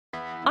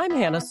I'm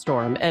Hannah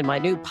Storm, and my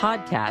new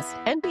podcast,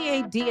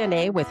 NBA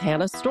DNA with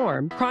Hannah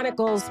Storm,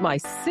 chronicles my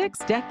 6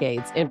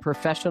 decades in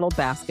professional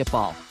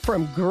basketball.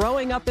 From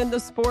growing up in the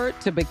sport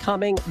to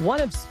becoming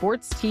one of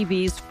sports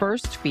TV's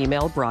first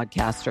female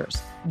broadcasters.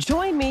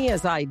 Join me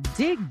as I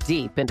dig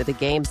deep into the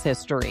game's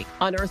history,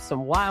 unearth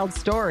some wild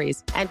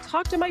stories, and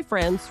talk to my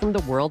friends from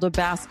the world of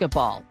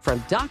basketball,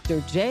 from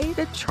Dr. J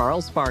to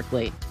Charles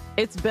Barkley.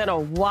 It's been a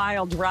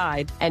wild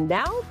ride, and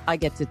now I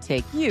get to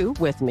take you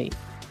with me.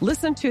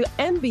 Listen to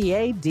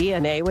NBA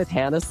DNA with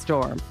Hannah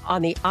Storm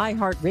on the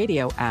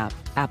iHeartRadio app,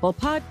 Apple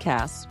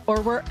Podcasts, or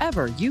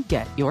wherever you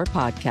get your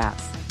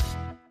podcasts.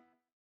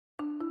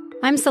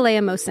 I'm Saleha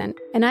Mohsin,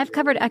 and I've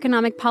covered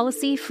economic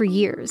policy for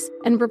years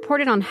and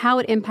reported on how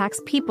it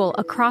impacts people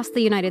across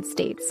the United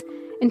States.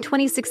 In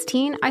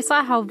 2016, I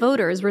saw how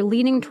voters were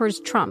leaning towards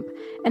Trump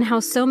and how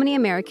so many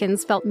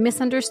Americans felt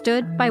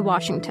misunderstood by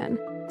Washington.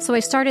 So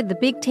I started The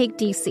Big Take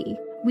DC.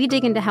 We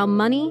dig into how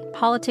money,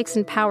 politics,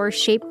 and power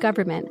shape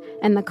government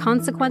and the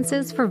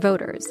consequences for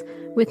voters.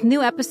 With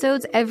new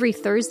episodes every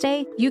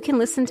Thursday, you can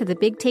listen to The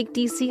Big Take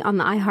DC on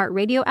the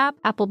iHeartRadio app,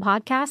 Apple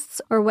Podcasts,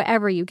 or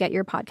wherever you get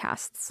your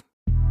podcasts.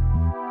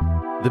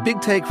 The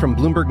Big Take from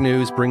Bloomberg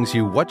News brings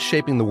you what's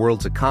shaping the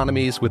world's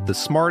economies with the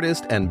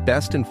smartest and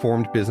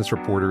best-informed business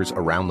reporters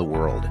around the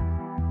world.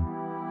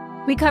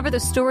 We cover the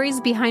stories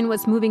behind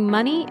what's moving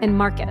money and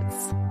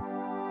markets,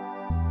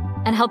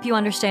 and help you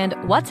understand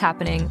what's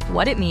happening,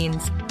 what it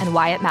means, and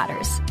why it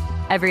matters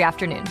every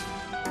afternoon.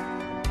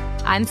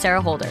 I'm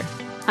Sarah Holder.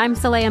 I'm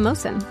Saleha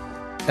Mohsin.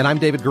 And I'm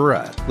David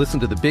Gura. Listen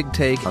to The Big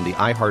Take on the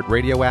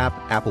iHeartRadio app,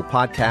 Apple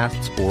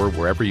Podcasts, or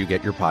wherever you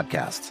get your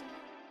podcasts.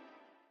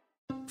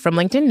 From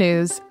LinkedIn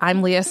News,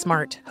 I'm Leah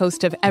Smart,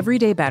 host of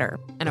Everyday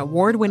Better, an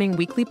award-winning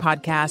weekly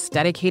podcast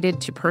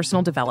dedicated to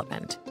personal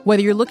development.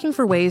 Whether you're looking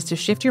for ways to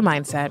shift your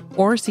mindset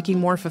or seeking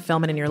more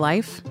fulfillment in your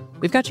life,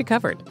 we've got you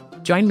covered.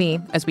 Join me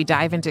as we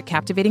dive into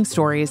captivating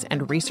stories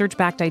and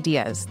research-backed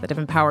ideas that have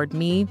empowered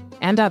me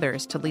and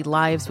others to lead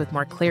lives with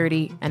more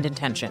clarity and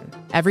intention.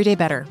 Everyday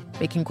Better,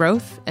 making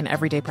growth an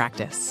everyday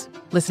practice.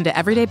 Listen to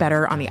Everyday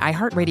Better on the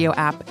iHeartRadio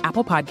app,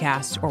 Apple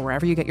Podcasts, or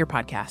wherever you get your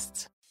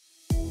podcasts.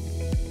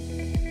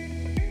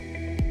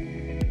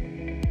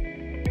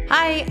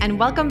 Hi, and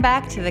welcome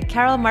back to the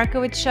Karol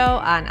Markowicz Show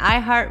on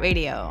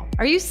iHeartRadio.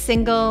 Are you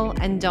single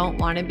and don't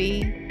want to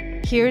be?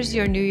 Here's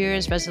your New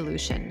Year's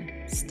resolution.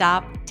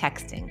 Stop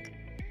texting.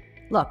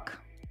 Look,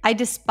 I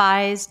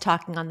despise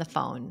talking on the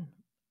phone.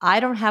 I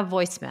don't have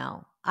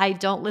voicemail. I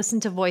don't listen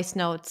to voice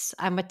notes.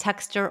 I'm a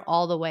texter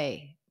all the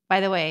way. By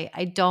the way,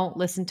 I don't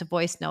listen to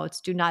voice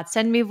notes. Do not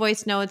send me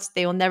voice notes.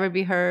 They will never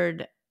be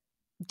heard.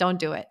 Don't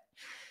do it.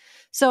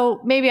 So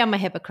maybe I'm a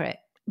hypocrite,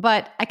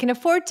 but I can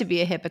afford to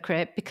be a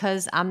hypocrite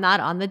because I'm not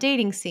on the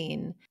dating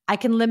scene. I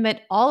can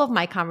limit all of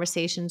my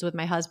conversations with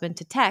my husband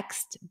to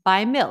text,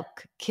 buy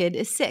milk, kid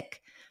is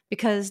sick,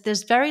 because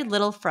there's very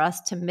little for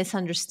us to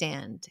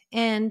misunderstand.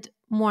 And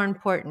more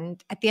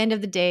important, at the end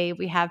of the day,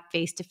 we have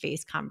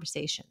face-to-face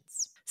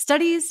conversations.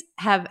 Studies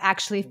have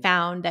actually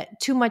found that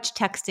too much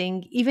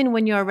texting, even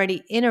when you're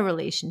already in a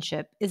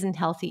relationship, isn't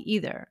healthy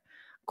either.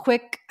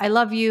 Quick, I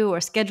love you, or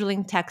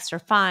scheduling texts are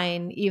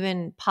fine,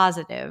 even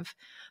positive.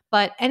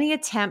 But any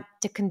attempt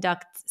to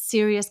conduct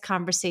serious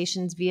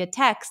conversations via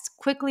text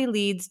quickly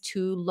leads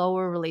to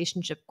lower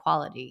relationship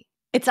quality.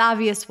 It's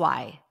obvious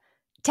why.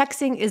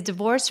 Texting is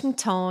divorced from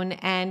tone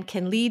and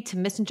can lead to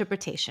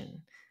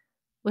misinterpretation.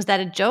 Was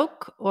that a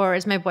joke, or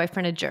is my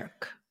boyfriend a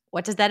jerk?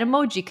 What does that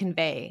emoji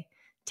convey?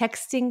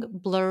 Texting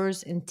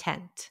blurs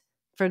intent.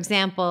 For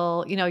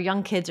example,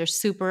 young kids are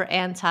super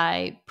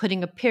anti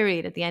putting a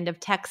period at the end of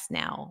text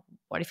now.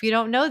 What if you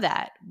don't know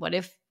that? What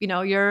if,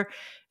 you're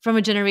from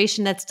a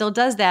generation that still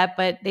does that,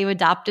 but they've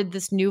adopted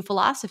this new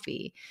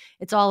philosophy?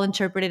 It's all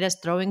interpreted as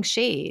throwing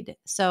shade.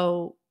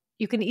 So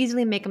you can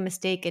easily make a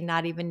mistake and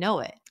not even know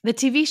it. The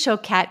TV show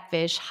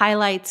Catfish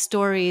highlights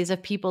stories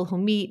of people who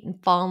meet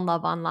and fall in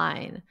love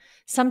online,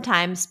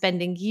 sometimes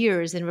spending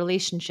years in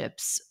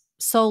relationships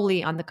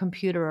solely on the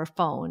computer or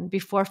phone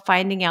before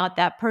finding out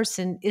that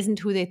person isn't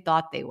who they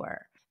thought they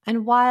were.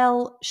 And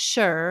while,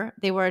 sure,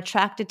 they were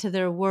attracted to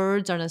their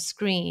words on a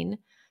screen,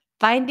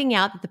 finding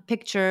out that the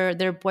picture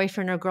their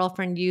boyfriend or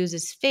girlfriend used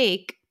is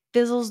fake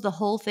fizzles the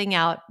whole thing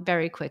out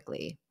very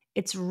quickly.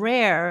 It's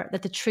rare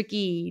that the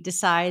tricky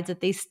decides that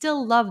they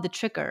still love the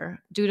tricker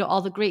due to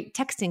all the great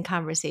texting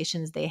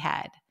conversations they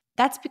had.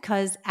 That's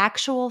because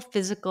actual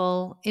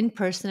physical,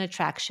 in-person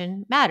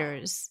attraction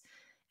matters.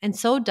 And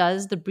so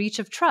does the breach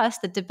of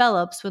trust that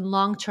develops when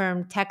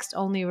long-term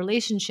text-only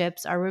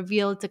relationships are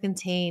revealed to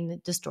contain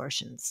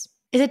distortions.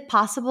 Is it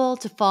possible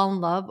to fall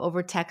in love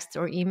over text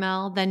or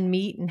email, then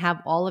meet and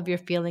have all of your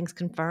feelings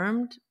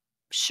confirmed?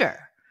 Sure.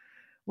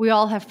 We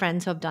all have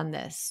friends who have done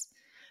this.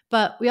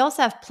 But we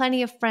also have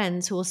plenty of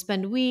friends who will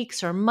spend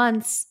weeks or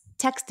months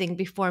texting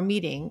before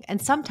meeting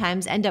and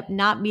sometimes end up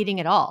not meeting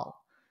at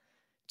all.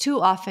 Too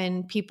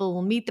often, people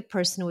will meet the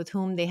person with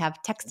whom they have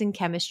texting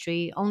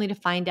chemistry only to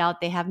find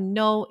out they have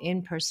no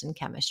in-person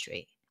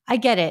chemistry. I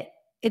get it.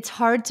 It's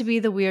hard to be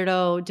the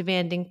weirdo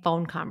demanding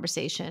phone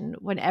conversation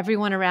when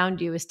everyone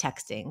around you is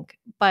texting,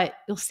 but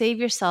you'll save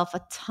yourself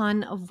a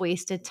ton of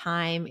wasted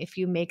time if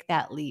you make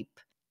that leap.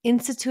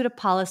 Institute a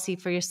policy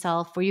for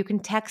yourself where you can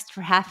text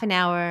for half an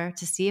hour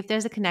to see if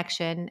there's a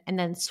connection and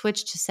then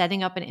switch to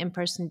setting up an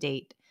in-person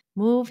date.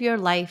 Move your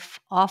life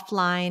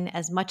offline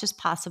as much as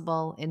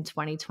possible in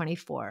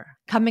 2024.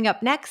 Coming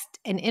up next,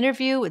 an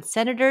interview with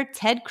Senator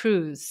Ted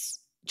Cruz.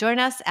 Join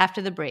us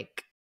after the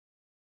break.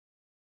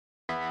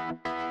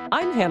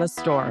 I'm Hannah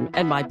Storm,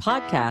 and my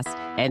podcast,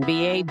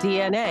 NBA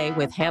DNA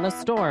with Hannah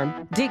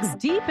Storm, digs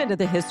deep into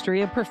the history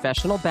of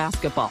professional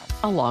basketball,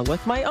 along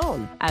with my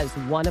own, as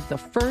one of the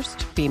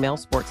first female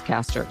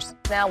sportscasters.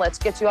 Now let's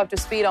get you up to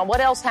speed on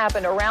what else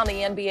happened around the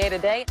NBA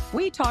today.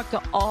 We talk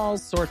to all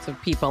sorts of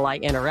people I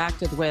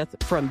interacted with,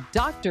 from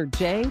Dr.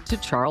 J to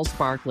Charles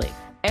Barkley,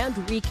 and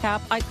recap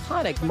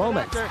iconic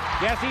moments.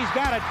 Yes, he's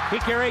got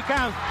it. Here he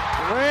comes.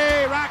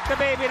 Way rock the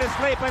baby to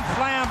sleep and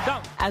slam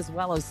dunk. As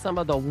well as some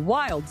of the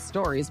wild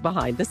stories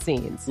behind the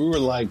scenes. We were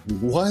like,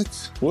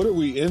 what? What are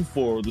we in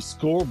for? The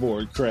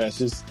scoreboard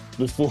crashes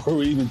before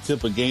we even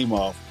tip a game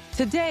off.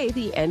 Today,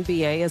 the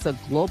NBA is a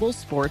global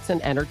sports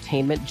and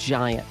entertainment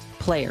giant.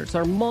 Players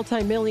are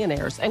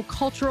multimillionaires and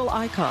cultural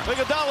icons.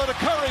 Iguodala to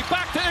Curry,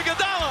 back to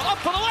Iguodala, up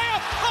for the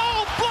layup.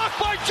 Oh, blocked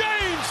by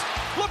James.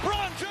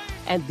 LeBron James.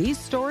 And these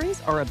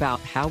stories are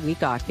about how we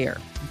got here,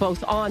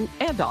 both on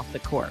and off the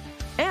court.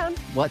 And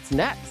what's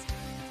next?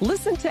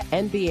 Listen to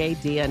NBA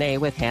DNA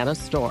with Hannah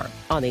Storm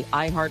on the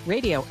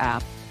iHeartRadio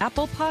app,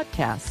 Apple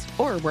Podcasts,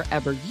 or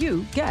wherever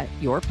you get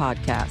your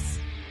podcasts.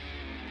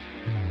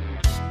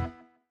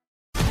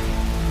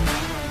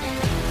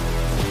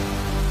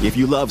 If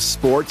you love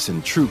sports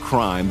and true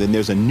crime, then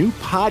there's a new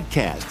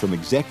podcast from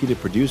executive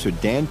producer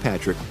Dan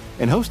Patrick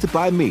and hosted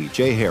by me,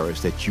 Jay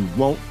Harris, that you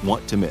won't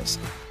want to miss.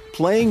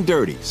 Playing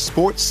Dirty: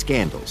 Sports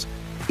Scandals.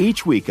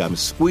 Each week, I'm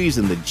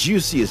squeezing the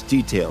juiciest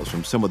details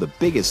from some of the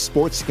biggest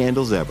sports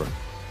scandals ever.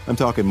 I'm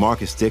talking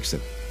Marcus Dixon,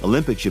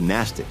 Olympic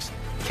gymnastics,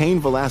 Cain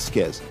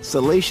Velasquez,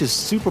 salacious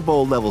Super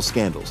Bowl-level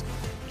scandals.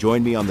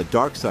 Join me on the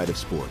dark side of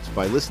sports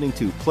by listening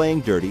to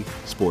Playing Dirty: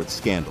 Sports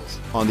Scandals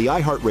on the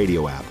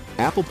iHeartRadio app,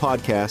 Apple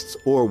Podcasts,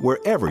 or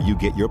wherever you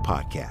get your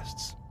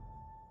podcasts.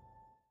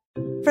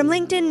 From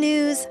LinkedIn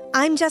News,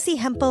 I'm Jessie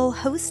Hempel,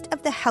 host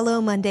of the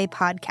Hello Monday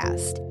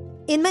podcast.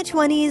 In my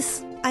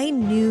 20s, I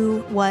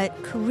knew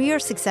what career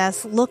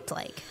success looked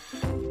like.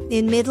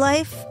 In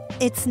midlife,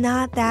 it's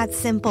not that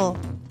simple.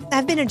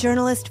 I've been a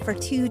journalist for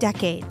 2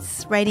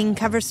 decades, writing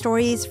cover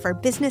stories for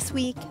Business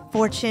Week,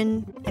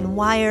 Fortune, and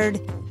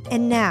Wired.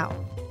 And now,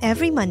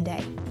 every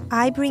Monday,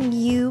 I bring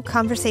you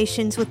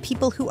conversations with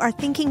people who are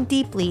thinking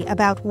deeply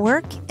about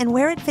work and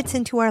where it fits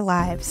into our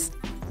lives.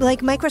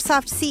 Like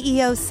Microsoft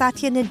CEO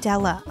Satya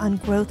Nadella on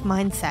growth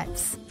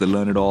mindsets. The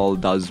learn-it-all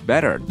does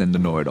better than the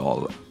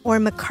know-it-all. Or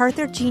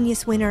MacArthur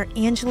Genius winner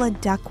Angela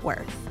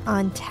Duckworth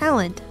on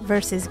talent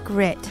versus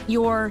grit.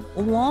 Your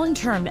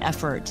long-term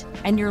effort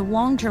and your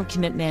long-term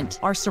commitment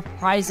are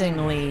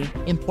surprisingly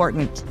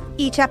important.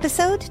 Each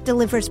episode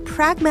delivers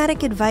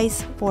pragmatic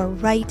advice for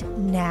right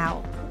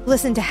now.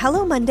 Listen to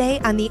Hello Monday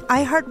on the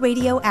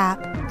iHeartRadio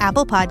app,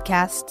 Apple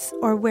Podcasts,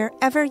 or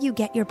wherever you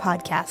get your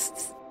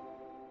podcasts.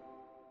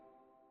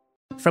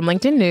 From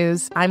LinkedIn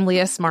News, I'm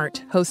Leah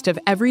Smart, host of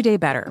Everyday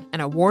Better, an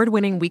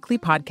award-winning weekly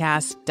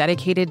podcast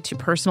dedicated to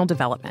personal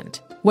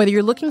development. Whether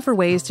you're looking for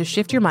ways to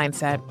shift your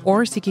mindset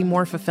or seeking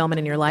more fulfillment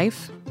in your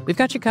life, we've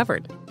got you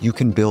covered. You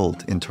can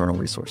build internal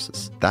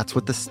resources. That's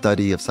what the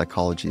study of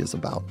psychology is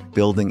about,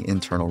 building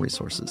internal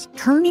resources.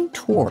 Turning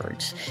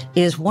towards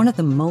is one of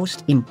the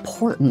most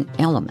important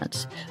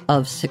elements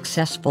of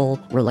successful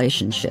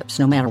relationships,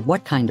 no matter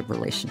what kind of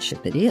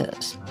relationship it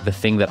is. The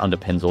thing that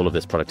underpins all of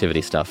this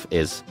productivity stuff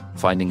is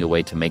finding a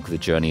way to make the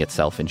journey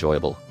itself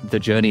enjoyable. The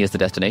journey is the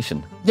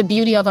destination. The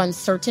beauty of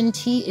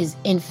uncertainty is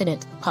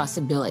infinite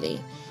possibility.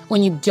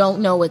 When you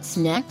don't know what's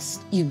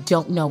next, you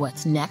don't know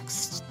what's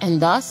next.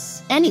 And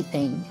thus,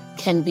 anything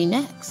can be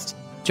next.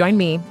 Join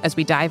me as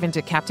we dive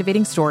into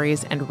captivating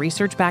stories and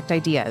research-backed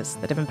ideas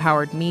that have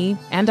empowered me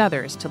and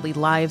others to lead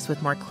lives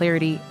with more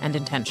clarity and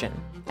intention.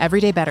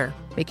 Everyday Better,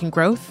 making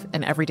growth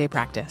an everyday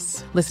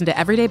practice. Listen to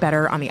Everyday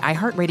Better on the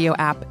iHeartRadio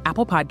app,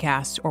 Apple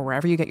Podcasts, or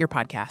wherever you get your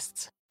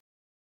podcasts.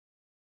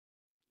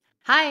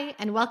 Hi,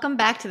 and welcome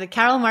back to the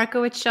Karol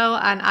Markowicz Show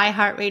on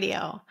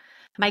iHeartRadio.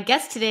 My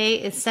guest today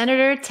is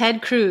Senator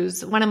Ted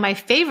Cruz, one of my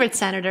favorite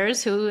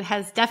senators who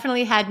has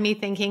definitely had me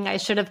thinking I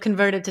should have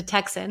converted to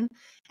Texan,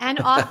 and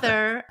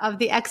author of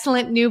the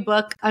excellent new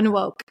book,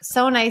 Unwoke.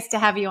 So nice to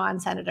have you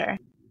on, Senator.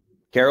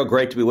 Karol,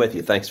 great to be with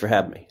you. Thanks for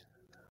having me.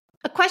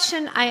 A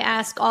question I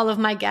ask all of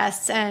my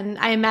guests, and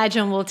I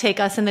imagine will take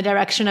us in the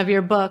direction of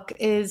your book,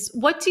 is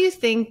what do you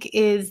think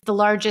is the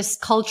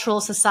largest cultural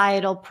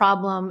societal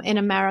problem in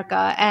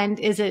America, and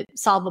is it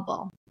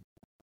solvable?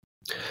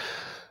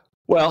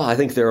 Well, I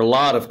think there are a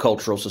lot of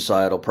cultural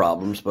societal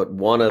problems, but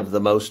one of the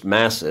most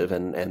massive,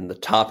 and the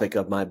topic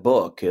of my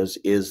book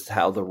is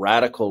how the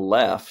radical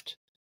left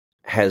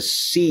has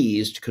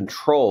seized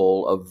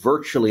control of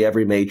virtually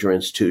every major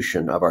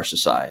institution of our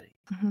society.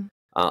 Mm-hmm.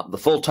 The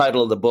full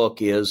title of the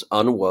book is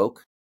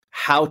Unwoke: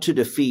 How to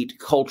Defeat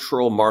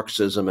Cultural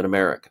Marxism in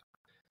America.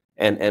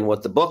 And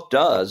what the book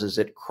does is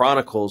it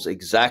chronicles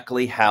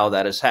exactly how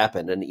that has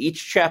happened. And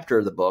each chapter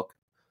of the book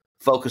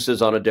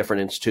focuses on a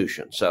different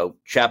institution. So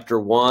chapter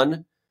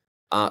 1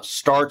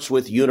 starts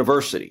with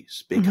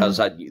universities, because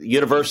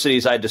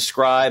universities I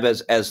describe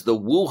as the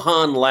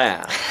Wuhan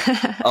lab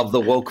of the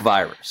woke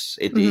virus.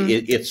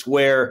 It's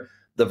where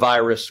the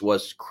virus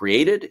was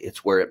created.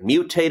 It's where it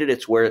mutated.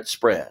 It's where it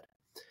spread.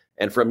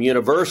 And from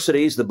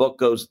universities, the book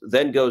goes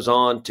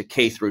on to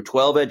K through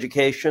 12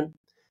 education.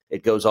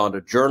 It goes on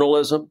to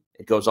journalism.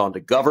 It goes on to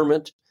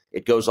government.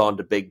 It goes on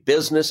to big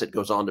business. It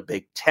goes on to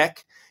big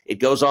tech. It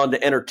goes on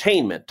to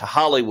entertainment, to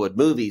Hollywood,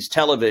 movies,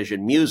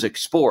 television, music,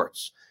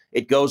 sports.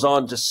 It goes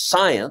on to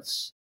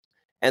science.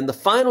 And the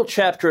final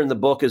chapter in the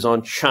book is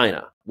on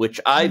China,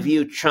 which I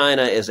view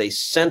China as a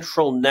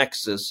central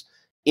nexus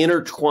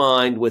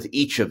intertwined with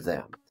each of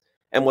them.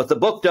 And what the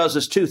book does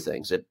is two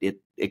things.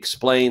 It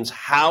explains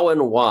how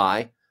and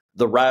why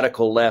the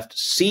radical left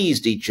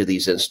seized each of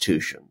these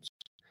institutions.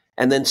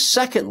 And then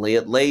secondly,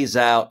 it lays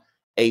out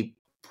a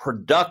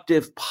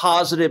productive,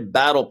 positive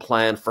battle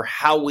plan for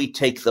how we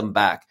take them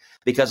back.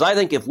 Because I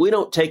think if we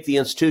don't take the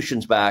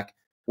institutions back,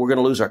 we're going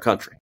to lose our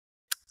country.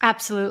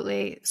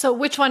 Absolutely. So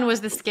which one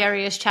was the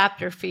scariest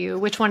chapter for you?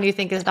 Which one do you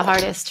think is the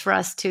hardest for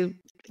us to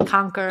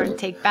conquer and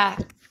take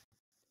back?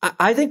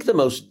 I think the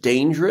most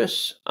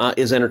dangerous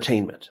is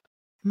entertainment.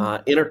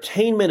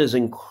 Entertainment is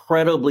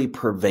incredibly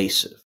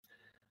pervasive.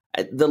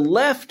 The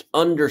left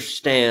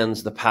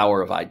understands the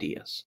power of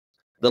ideas.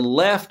 The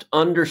left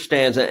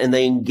understands it, and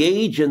they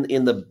engage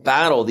in the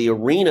battle, the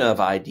arena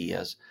of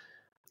ideas,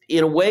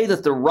 in a way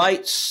that the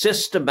right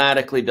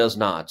systematically does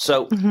not.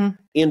 So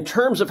in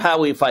terms of how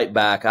we fight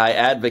back, I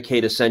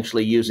advocate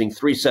essentially using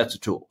 3 sets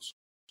of tools.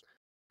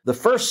 The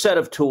first set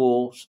of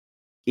tools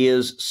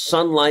is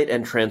sunlight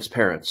and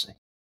transparency,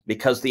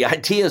 because the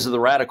ideas of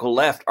the radical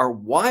left are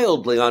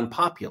wildly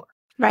unpopular.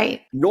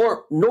 Right.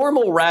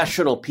 Normal,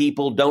 rational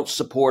people don't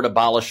support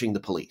abolishing the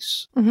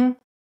police.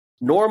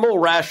 Normal,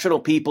 rational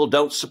people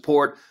don't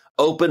support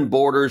open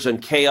borders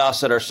and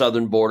chaos at our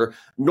southern border.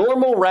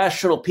 Normal,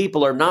 rational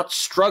people are not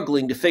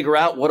struggling to figure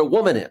out what a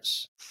woman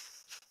is.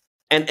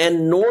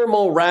 And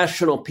normal,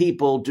 rational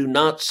people do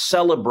not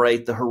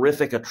celebrate the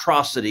horrific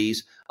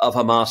atrocities of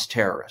Hamas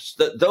terrorists.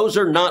 Those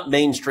are not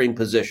mainstream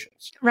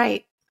positions.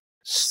 Right.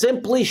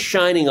 Simply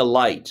shining a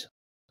light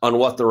on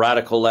what the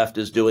radical left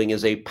is doing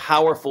is a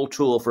powerful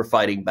tool for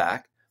fighting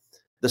back.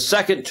 The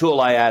second tool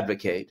I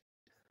advocate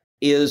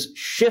is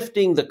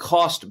shifting the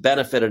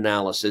cost-benefit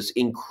analysis,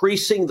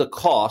 increasing the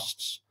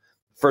costs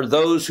for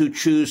those who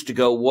choose to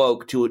go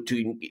woke, to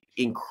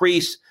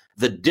increase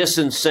the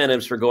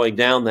disincentives for going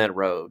down that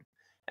road.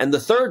 And the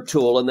third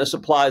tool, and this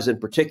applies in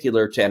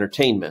particular to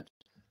entertainment,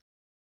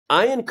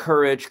 I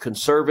encourage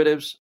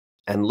conservatives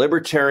and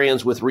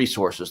libertarians with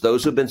resources,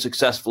 those who've been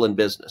successful in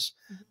business,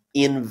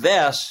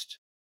 invest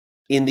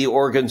in the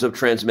organs of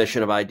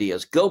transmission of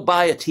ideas. Go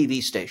buy a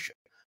TV station.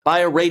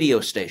 Buy a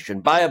radio station,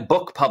 buy a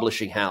book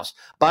publishing house,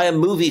 buy a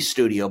movie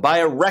studio, buy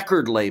a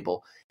record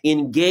label,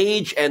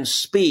 engage and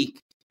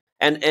speak.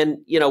 And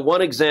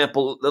one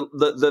example,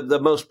 the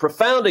most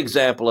profound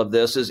example of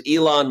this is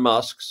Elon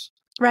Musk's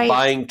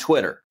buying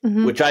Twitter,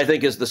 which I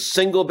think is the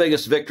single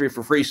biggest victory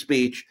for free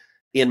speech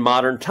in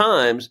modern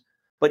times.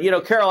 But,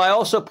 Carol, I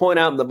also point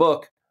out in the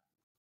book,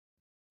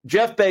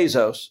 Jeff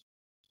Bezos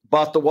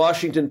bought the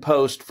Washington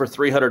Post for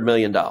 $300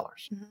 million.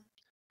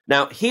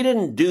 Now, he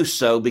didn't do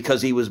so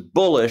because he was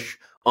bullish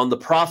on the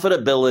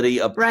profitability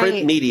of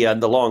print media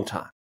in the long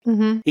time.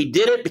 He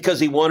did it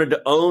because he wanted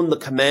to own the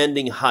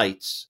commanding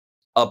heights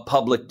of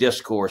public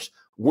discourse.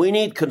 We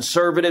need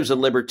conservatives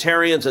and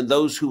libertarians and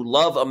those who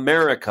love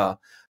America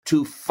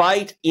to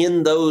fight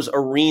in those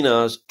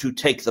arenas to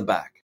take them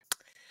back.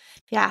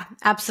 Yeah,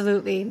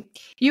 absolutely.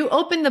 You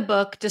opened the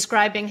book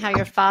describing how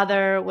your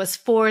father was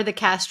for the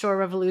Castro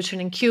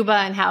Revolution in Cuba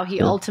and how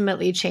he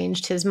ultimately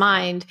changed his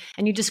mind.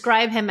 And you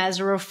describe him as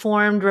a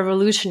reformed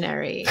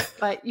revolutionary.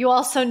 But you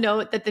also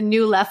note that the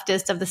new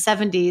leftists of the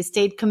 70s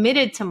stayed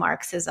committed to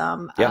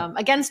Marxism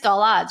against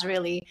all odds,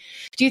 really.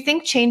 Do you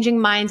think changing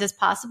minds is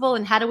possible?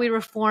 And how do we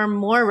reform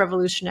more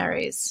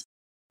revolutionaries?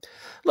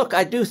 Look,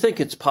 I do think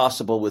it's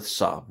possible with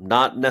some,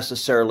 not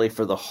necessarily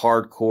for the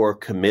hardcore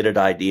committed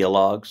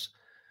ideologues.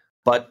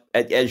 But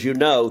as you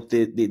know,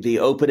 the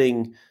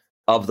opening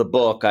of the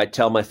book, I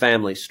tell my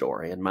family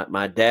story. And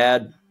my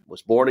dad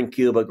was born in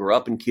Cuba, grew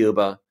up in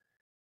Cuba.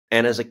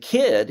 And as a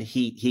kid,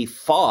 he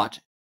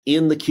fought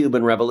in the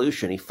Cuban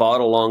Revolution. He fought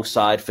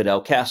alongside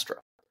Fidel Castro.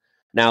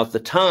 Now, at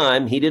the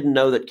time, he didn't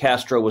know that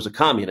Castro was a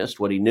communist.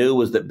 What he knew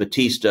was that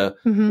Batista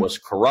was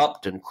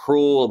corrupt and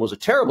cruel and was a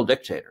terrible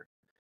dictator.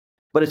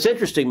 But it's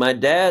interesting. My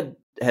dad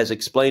has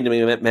explained to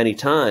me many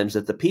times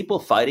that the people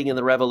fighting in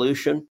the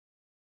revolution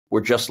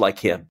were just like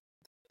him.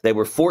 They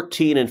were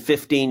 14 and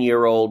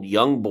 15-year-old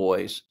young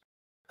boys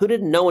who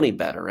didn't know any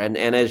better. And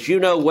as you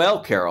know well,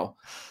 Carol,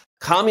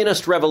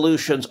 communist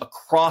revolutions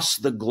across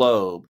the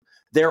globe,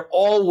 they're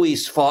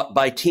always fought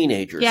by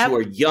teenagers who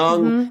are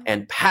young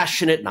and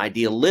passionate and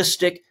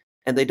idealistic,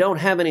 and they don't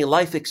have any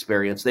life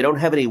experience. They don't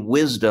have any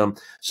wisdom.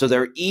 So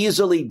they're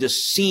easily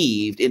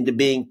deceived into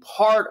being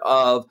part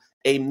of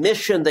a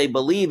mission they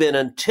believe in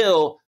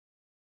until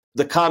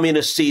the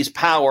communists seize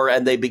power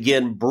and they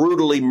begin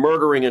brutally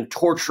murdering and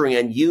torturing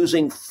and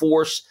using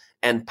force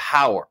and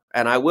power.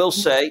 And I will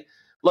say,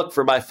 look,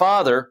 for my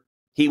father,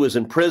 he was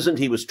imprisoned.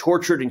 He was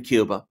tortured in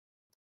Cuba.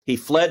 He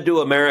fled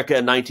to America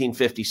in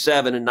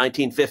 1957. In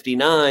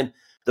 1959,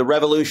 the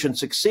revolution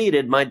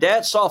succeeded. My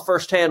dad saw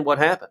firsthand what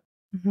happened.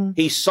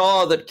 He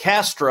saw that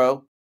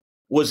Castro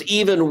was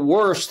even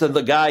worse than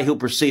the guy who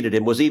preceded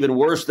him, was even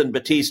worse than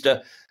Batista.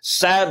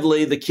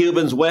 Sadly, the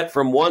Cubans went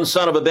from one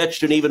son of a bitch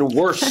to an even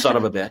worse son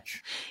of a bitch.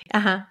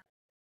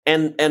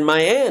 And my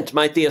aunt,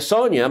 my tia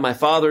Sonia, my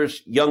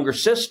father's younger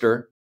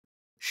sister,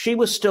 she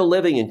was still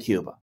living in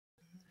Cuba.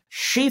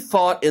 She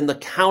fought in the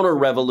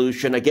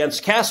counter-revolution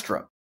against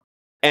Castro.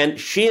 And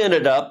she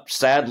ended up,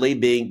 sadly,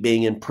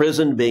 being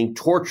imprisoned, being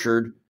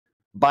tortured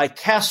by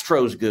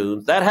Castro's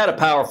goons. That had a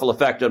powerful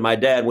effect on my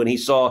dad when he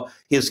saw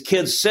his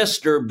kid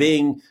sister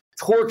being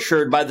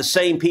tortured by the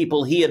same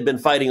people he had been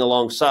fighting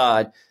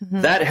alongside.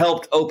 That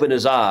helped open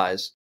his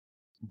eyes.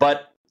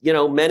 But, you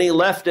know, many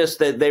leftists,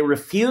 they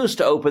refuse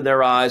to open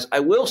their eyes.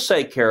 I will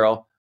say,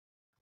 Carol,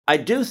 I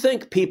do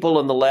think people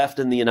on the left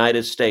in the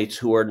United States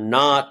who are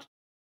not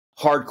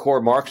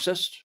hardcore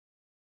Marxists,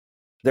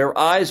 their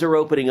eyes are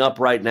opening up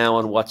right now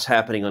on what's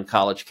happening on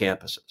college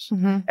campuses.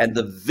 And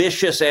the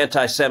vicious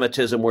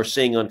anti-Semitism we're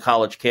seeing on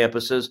college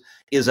campuses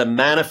is a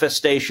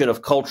manifestation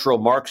of cultural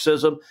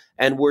Marxism.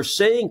 And we're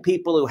seeing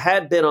people who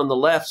had been on the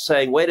left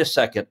saying, wait a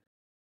second,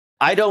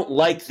 I don't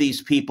like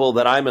these people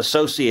that I'm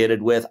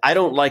associated with. I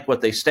don't like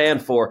what they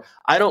stand for.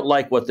 I don't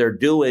like what they're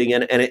doing.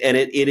 And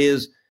it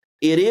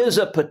is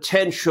a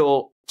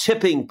potential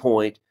tipping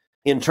point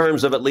in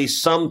terms of at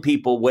least some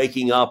people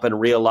waking up and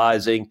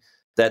realizing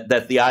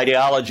that the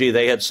ideology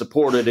they had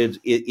supported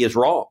is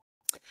wrong.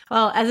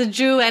 Well, as a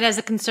Jew and as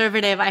a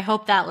conservative, I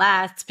hope that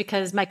lasts,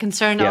 because my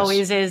concern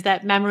always is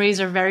that memories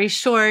are very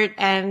short.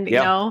 And, you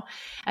know,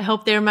 I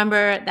hope they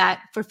remember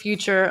that for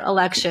future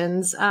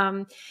elections.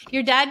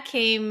 Your dad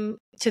came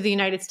to the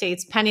United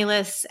States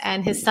penniless,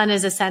 and his son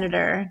is a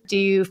senator. Do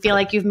you feel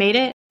like you've made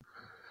it?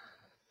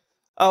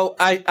 Oh,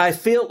 I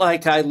feel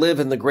like I live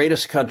in the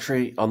greatest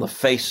country on the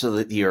face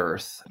of the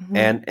earth.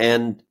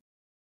 And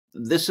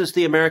this is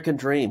the American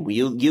dream.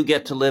 You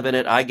get to live in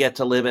it. I get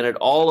to live in it.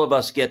 All of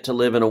us get to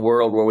live in a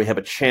world where we have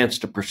a chance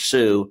to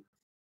pursue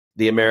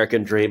the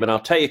American dream. And I'll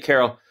tell you,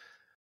 Carol,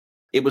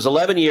 it was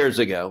 11 years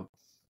ago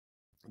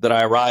that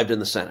I arrived in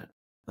the Senate.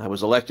 I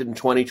was elected in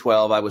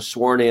 2012. I was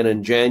sworn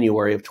in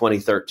January of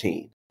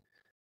 2013.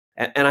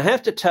 And I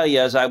have to tell you,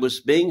 as I was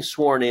being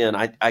sworn in,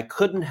 I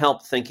couldn't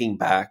help thinking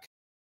back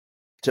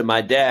to my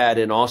dad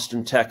in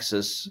Austin,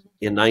 Texas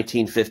in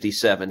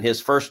 1957.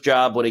 His first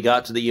job when he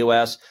got to the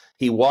U.S.,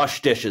 he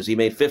washed dishes. He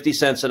made 50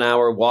 cents an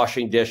hour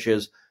washing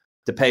dishes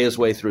to pay his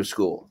way through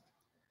school.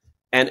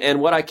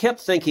 And what I kept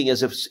thinking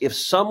is if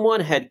someone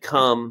had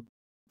come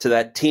to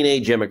that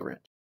teenage immigrant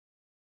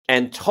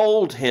and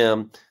told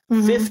him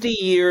 50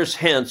 years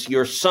hence,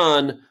 your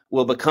son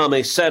will become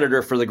a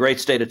senator for the great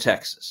state of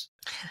Texas,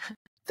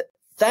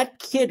 that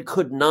kid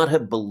could not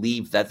have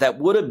believed that. That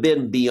would have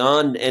been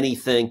beyond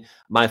anything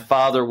my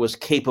father was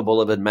capable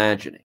of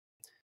imagining.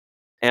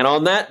 And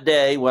on that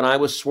day, when I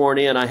was sworn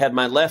in, I had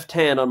my left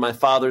hand on my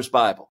father's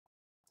Bible.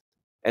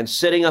 And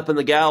sitting up in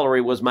the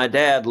gallery was my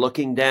dad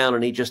looking down,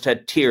 and he just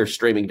had tears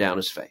streaming down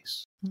his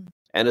face.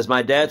 And as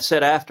my dad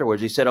said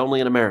afterwards, he said,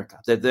 only in America,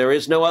 that there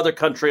is no other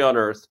country on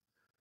earth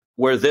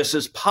where this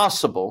is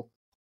possible.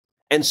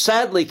 And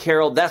sadly,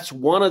 Carol, that's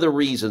one of the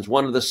reasons,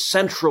 one of the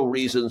central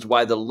reasons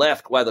why the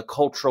left, why the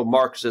cultural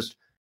Marxists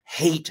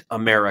hate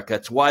America.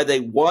 It's why they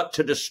want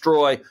to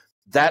destroy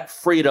that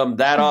freedom,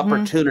 that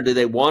opportunity.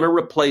 They want to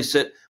replace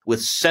it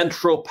with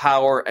central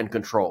power and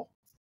control.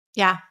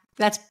 Yeah,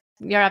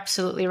 you're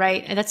absolutely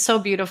right. And that's so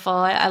beautiful.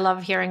 I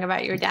love hearing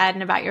about your dad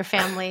and about your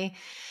family.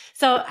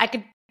 So I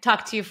could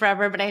talk to you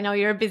forever, but I know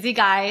you're a busy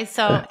guy.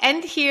 So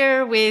end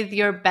here with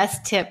your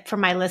best tip for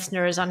my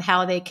listeners on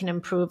how they can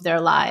improve their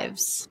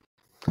lives.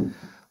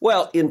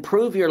 Well,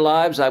 improve your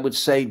lives, I would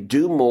say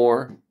do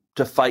more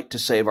to fight to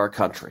save our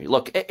country.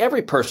 Look,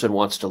 every person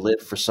wants to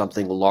live for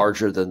something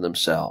larger than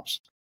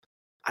themselves.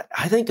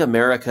 I think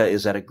America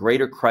is at a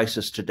greater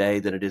crisis today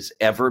than it has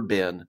ever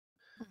been,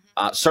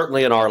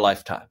 certainly in our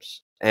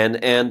lifetimes.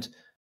 And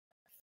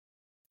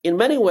in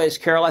many ways,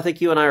 Carol, I think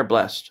you and I are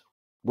blessed.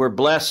 We're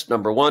blessed,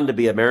 number one, to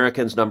be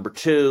Americans. Number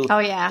two,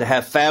 to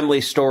have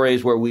family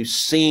stories where we've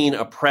seen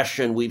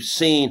oppression. We've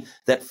seen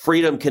that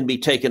freedom can be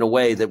taken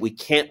away, that we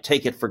can't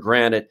take it for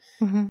granted.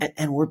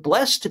 And we're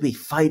blessed to be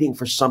fighting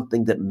for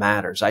something that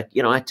matters. I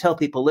tell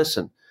people,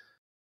 listen,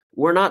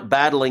 we're not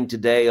battling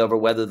today over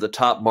whether the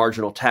top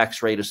marginal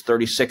tax rate is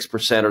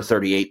 36% or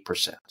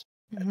 38%.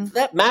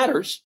 That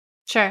matters.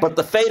 Sure. But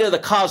the fate of the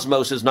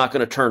cosmos is not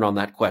going to turn on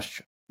that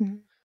question.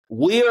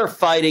 We are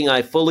fighting,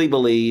 I fully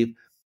believe,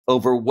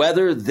 over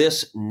whether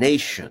this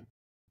nation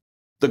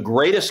the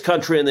greatest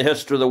country in the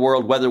history of the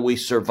world, whether we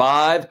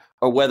survive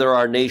or whether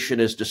our nation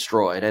is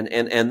destroyed.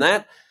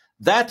 And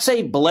that's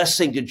a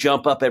blessing to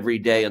jump up every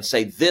day and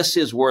say, this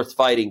is worth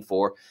fighting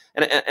for.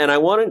 And I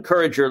want to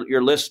encourage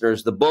your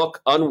listeners, the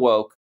book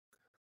Unwoke,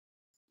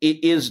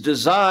 it is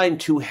designed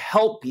to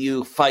help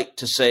you fight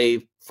to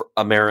save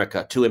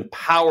America, to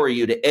empower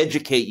you, to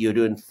educate you,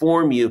 to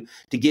inform you,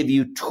 to give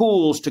you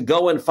tools to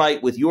go and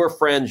fight with your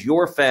friends,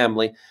 your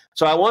family.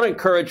 So I want to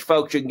encourage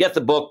folks, you can get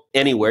the book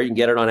anywhere. You can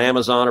get it on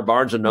Amazon or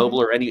Barnes &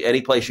 Noble or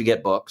any place you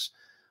get books.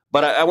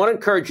 But I want to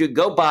encourage you,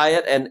 go buy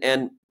it.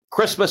 And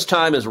Christmas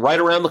time is right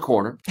around the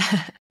corner.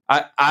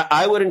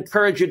 I would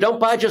encourage you, don't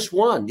buy just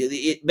one.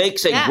 It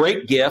makes a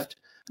great gift.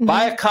 Mm-hmm.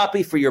 Buy a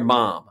copy for your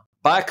mom.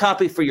 Buy a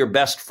copy for your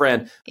best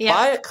friend. Yeah.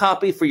 Buy a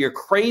copy for your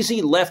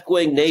crazy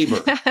left-wing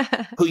neighbor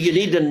who you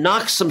need to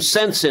knock some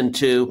sense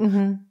into.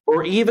 Mm-hmm.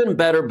 Or even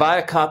better, buy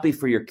a copy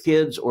for your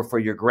kids or for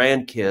your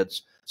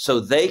grandkids so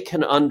they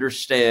can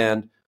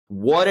understand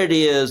what it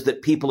is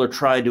that people are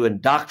trying to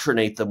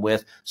indoctrinate them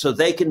with so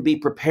they can be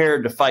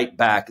prepared to fight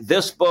back.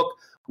 This book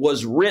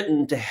was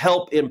written to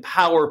help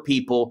empower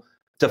people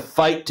to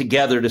fight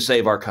together to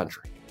save our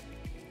country.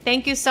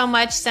 Thank you so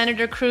much,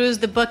 Senator Cruz.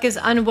 The book is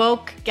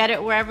Unwoke. Get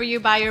it wherever you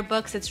buy your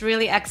books. It's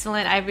really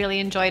excellent. I really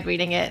enjoyed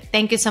reading it.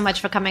 Thank you so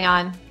much for coming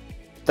on.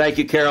 Thank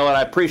you, Karol, and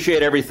I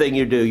appreciate everything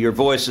you do. Your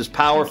voice is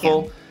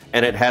powerful,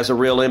 and it has a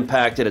real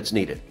impact, and it's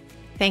needed.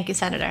 Thank you,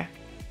 Senator.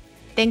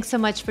 Thanks so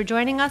much for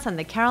joining us on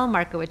The Karol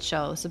Markowicz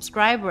Show.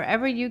 Subscribe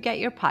wherever you get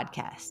your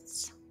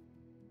podcasts.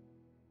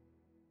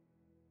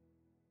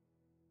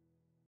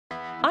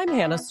 I'm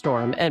Hannah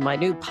Storm, and my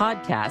new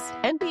podcast,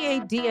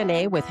 NBA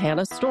DNA with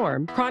Hannah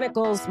Storm,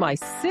 chronicles my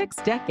 6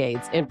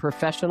 decades in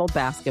professional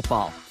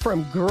basketball.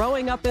 From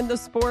growing up in the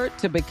sport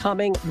to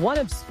becoming one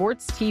of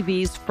sports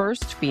TV's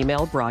first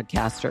female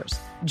broadcasters.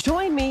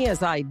 Join me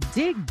as I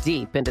dig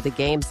deep into the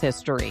game's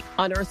history,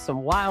 unearth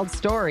some wild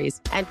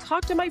stories, and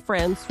talk to my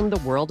friends from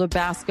the world of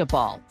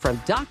basketball, from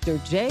Dr.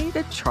 J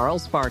to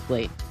Charles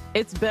Barkley.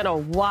 It's been a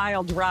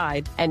wild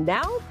ride, and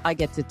now I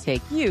get to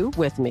take you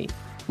with me.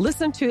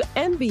 Listen to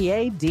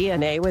NBA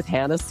DNA with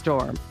Hannah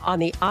Storm on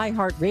the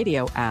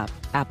iHeartRadio app,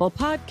 Apple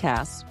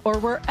Podcasts, or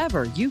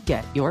wherever you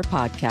get your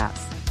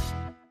podcasts.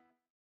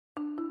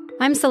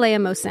 I'm Saleha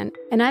Mohsin,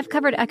 and I've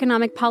covered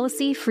economic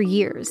policy for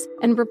years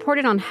and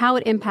reported on how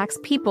it impacts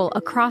people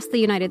across the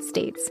United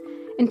States.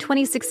 In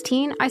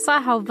 2016, I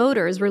saw how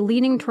voters were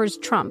leaning towards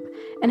Trump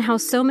and how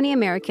so many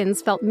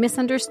Americans felt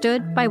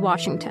misunderstood by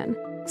Washington.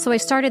 So I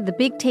started The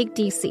Big Take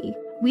DC.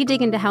 We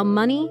dig into how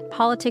money,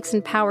 politics,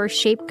 and power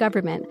shape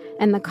government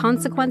and the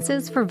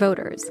consequences for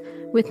voters.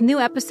 With new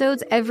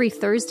episodes every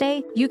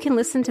Thursday, you can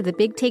listen to The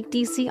Big Take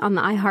DC on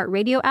the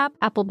iHeartRadio app,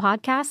 Apple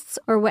Podcasts,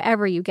 or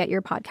wherever you get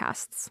your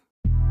podcasts.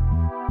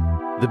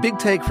 The Big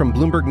Take from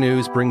Bloomberg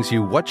News brings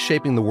you what's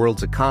shaping the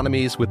world's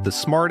economies with the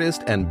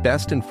smartest and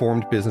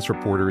best-informed business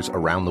reporters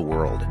around the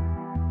world.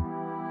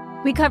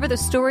 We cover the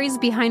stories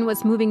behind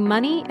what's moving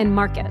money and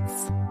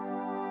markets,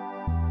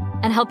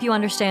 and help you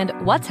understand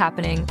what's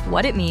happening,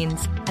 what it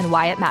means, and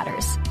why it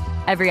matters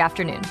every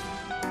afternoon.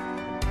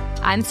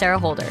 I'm Sarah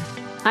Holder.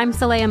 I'm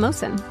Saleha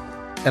Mohsin.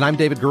 And I'm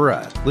David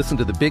Gura. Listen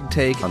to The Big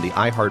Take on the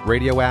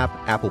iHeartRadio app,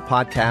 Apple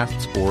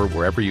Podcasts, or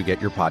wherever you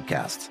get your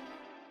podcasts.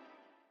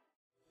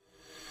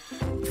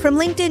 From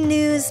LinkedIn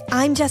News,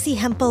 I'm Jessie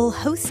Hempel,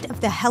 host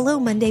of the Hello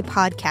Monday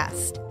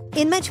podcast.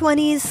 In my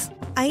 20s,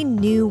 I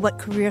knew what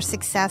career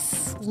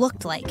success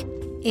looked like.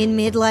 In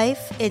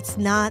midlife, it's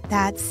not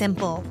that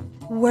simple.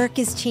 Work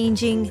is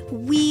changing,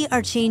 we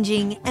are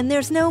changing, and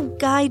there's no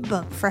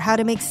guidebook for how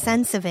to make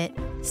sense of it.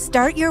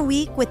 Start your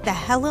week with the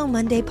Hello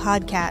Monday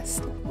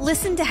podcast.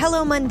 Listen to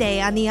Hello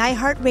Monday on the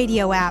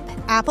iHeartRadio app,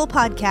 Apple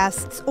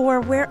Podcasts, or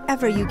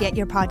wherever you get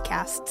your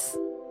podcasts.